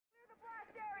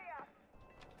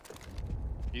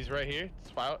He's right here.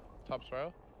 Spiral. Top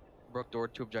spiral. Broke door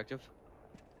to objective.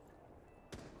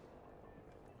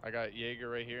 I got Jaeger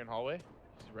right here in hallway.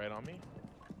 He's right on me.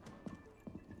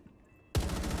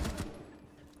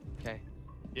 Okay.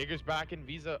 Jaeger's back in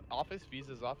Visa's office.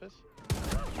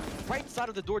 Right side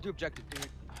of the door to objective, dude.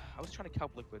 I was trying to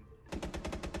kelp liquid.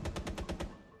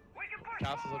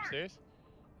 Castle's upstairs.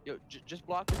 Yo, just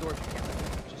block the door if you can.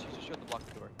 Just use your shield to block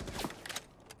the door.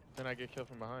 Then I get killed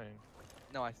from behind.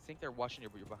 No, I think they're watching you,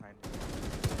 but you're behind.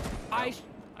 I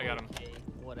got him. Okay,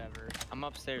 whatever. I'm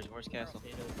upstairs. Where's Castle?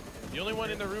 The only one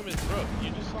in the room is Brooke. You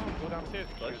just saw him go downstairs.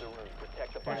 Secure the room.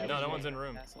 Protect the fire. No, that one's in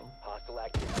room. Hostile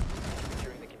activity.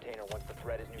 Securing the container once the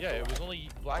threat is Yeah, neutralized. it was only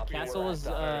Black. Castle was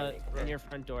in your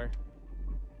front door.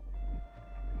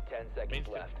 10 seconds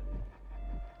left.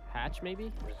 Hatch,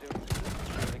 maybe? Resume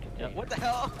the container. What the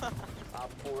hell?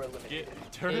 Op 4 eliminated.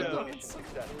 Turn Mission up.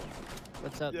 successful.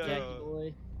 What's up, Yo. Jackie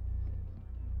boy?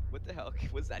 What the hell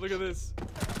was that? Look at this.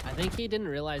 I think he didn't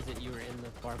realize that you were in the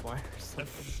barbed wire or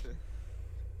something.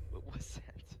 What was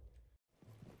that?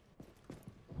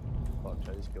 Fuck,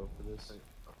 should I just go for this?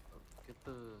 Get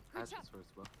the hatchets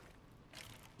first, bro.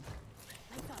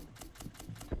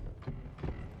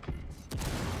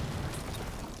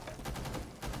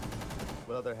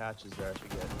 What other hatches there I should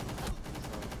get?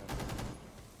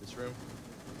 This room?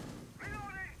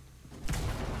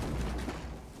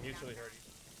 Mutually heard.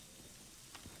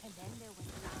 And then there was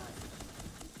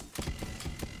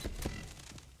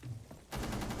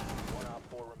One Op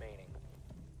 4 remaining.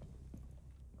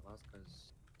 The last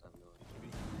guy's I have no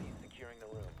idea. He's securing the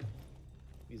room.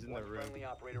 He's in One the room. friendly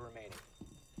operator remaining.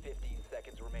 15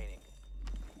 seconds remaining.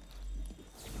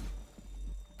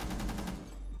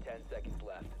 10 seconds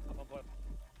left.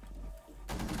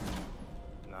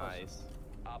 Nice.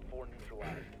 Op 4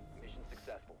 neutralized. Mission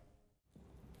successful.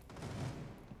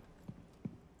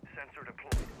 Sensor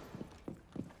deployed.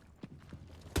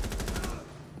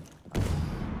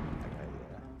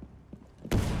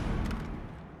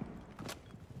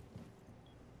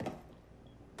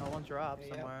 Oh, one's dropped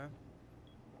somewhere.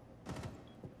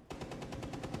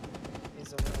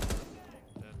 He's over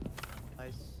there.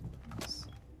 Nice.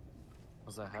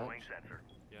 Was that hatch?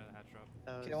 Yeah, the hatch drop.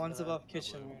 That Okay, was, one's above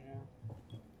kitchen blue. right now.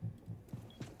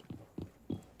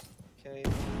 Okay,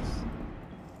 please.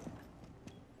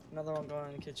 Another one going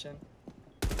in the kitchen.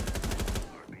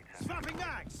 Swapping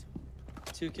mags!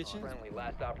 Two kitchens. Friendly,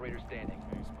 last operator standing.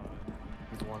 Okay, spotted.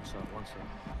 He's one shot.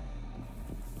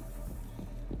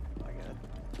 I got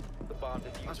it. The bomb I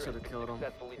diffuser should has have been killed him.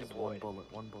 successfully He's deployed.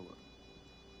 one bullet.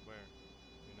 Where?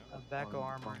 You know? Back On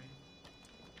armory. front.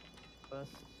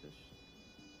 Bust-ish.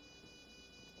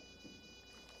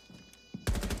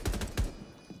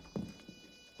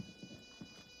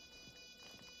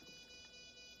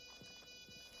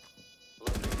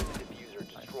 Locate the diffuser.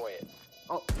 Destroy it.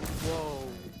 Oh, whoa.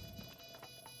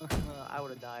 I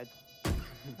would have died.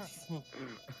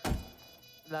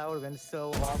 That would have been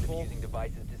so Bomb awful. diffusing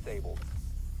devices disabled.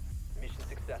 Mission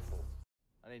successful.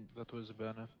 I didn't. That was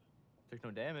bad enough. Took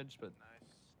no damage, but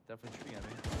definitely shooting at me.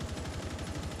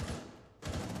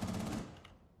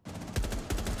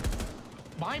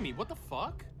 Behind me. What the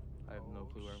fuck? I have no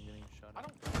clue where I'm getting shot at. I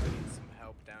need some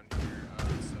help down here,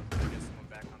 so can I get someone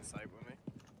back on site with me?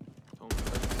 Oh my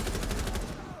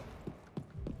god.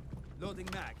 Loading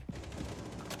mag.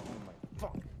 Oh my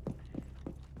fuck.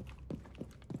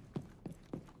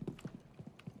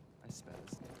 I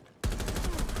spazzed.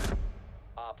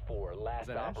 Op 4, last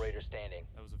that Ash? operator standing.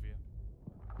 That was a view.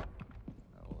 Oh,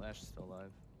 well, Ash is still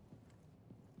alive.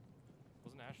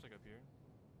 Wasn't Ash like up here?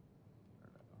 I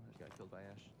don't know. I just got killed by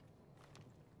Ash.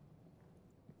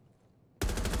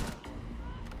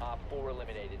 Op 4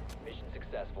 eliminated. Mission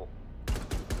successful.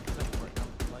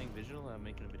 I'm playing visual and I'm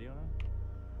making a video now.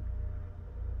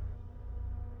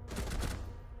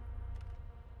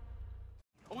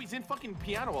 Oh, he's in fucking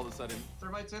piano all of a sudden.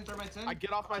 Thermites in. I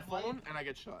get off my phone and I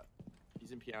get shot.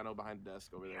 He's in piano behind the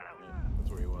desk over there. Yeah, that's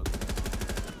where he was.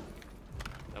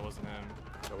 That wasn't him.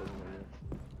 That wasn't him.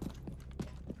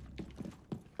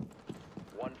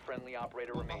 One friendly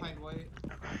operator remaining. white.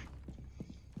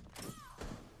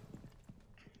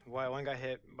 White one got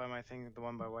hit by my thing. The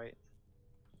one by white.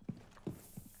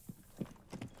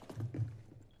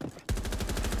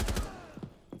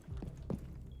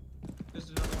 There's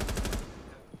another one.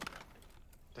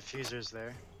 Diffuser's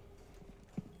there.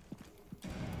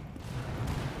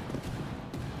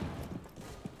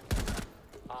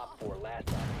 Op 4, last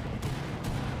operator.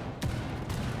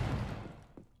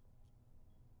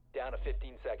 Down to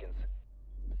 15 seconds.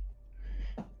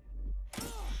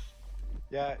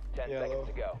 Yeah. 10 yellow. seconds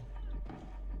to go.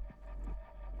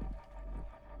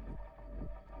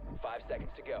 5 seconds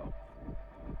to go.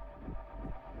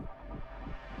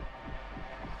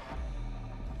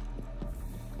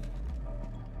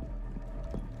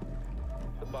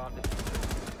 bomb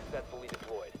diffuser. Successfully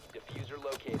deployed. Diffuser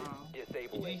located.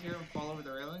 Disable You it. didn't hear him fall over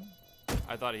the railing?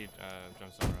 I thought he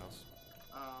jumped somewhere else.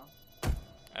 Uh,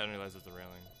 I didn't realize it was the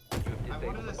railing. You have I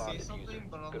wanted disabled the to bomb say diffuser. something,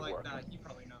 but I'm Good like, work. nah, he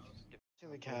probably knows.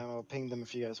 I'll ping them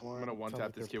if you guys I'm want. gonna one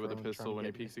tap this kid with a pistol when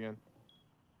he peeks again.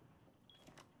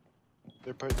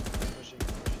 They're pushing.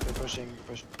 They're pushing.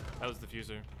 That was the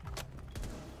diffuser.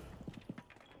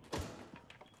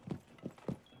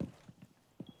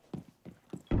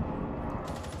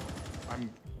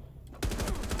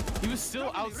 He was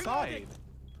still outside.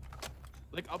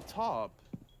 Like up top.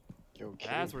 You okay?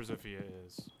 That's where Zofia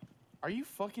is. Are you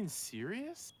fucking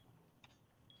serious?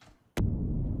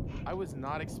 I was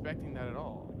not expecting that at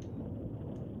all.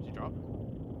 Did she drop?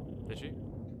 Did she?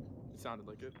 Sounded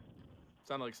like it.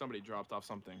 Sounded like somebody dropped off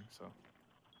something, so.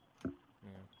 Yeah.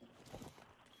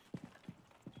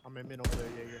 I'm in mid over there,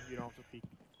 Jaeger. You don't have to peek.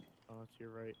 Oh, to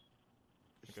your right.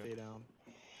 Just Okay. stay down.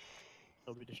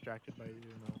 They'll be distracted by you,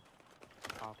 and they'll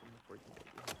pop them before you can get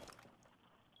you.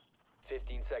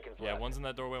 15 seconds Yeah, left. one's in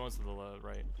that doorway, one's to the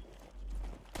right.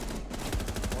 Last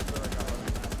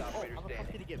Oh, operator how the fuck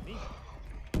standing. did he get me?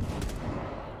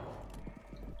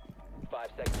 5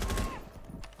 seconds.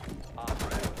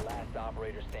 Last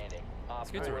operator standing. Op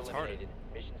These kids are 4 retarded. eliminated.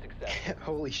 Mission successful.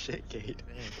 Holy shit, Kate.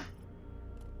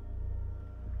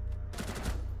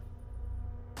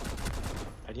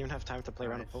 I didn't even have time to play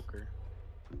around with poker.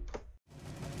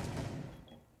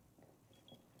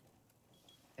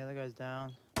 The other guy's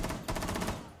down.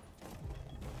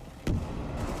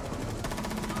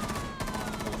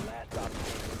 Last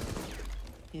operator.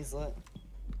 He's lit.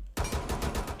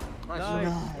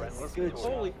 Nice. Nice. Good.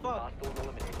 Holy fuck. Hostiles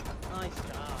eliminated. Nice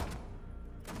job.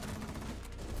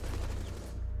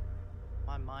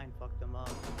 My mind fucked him up.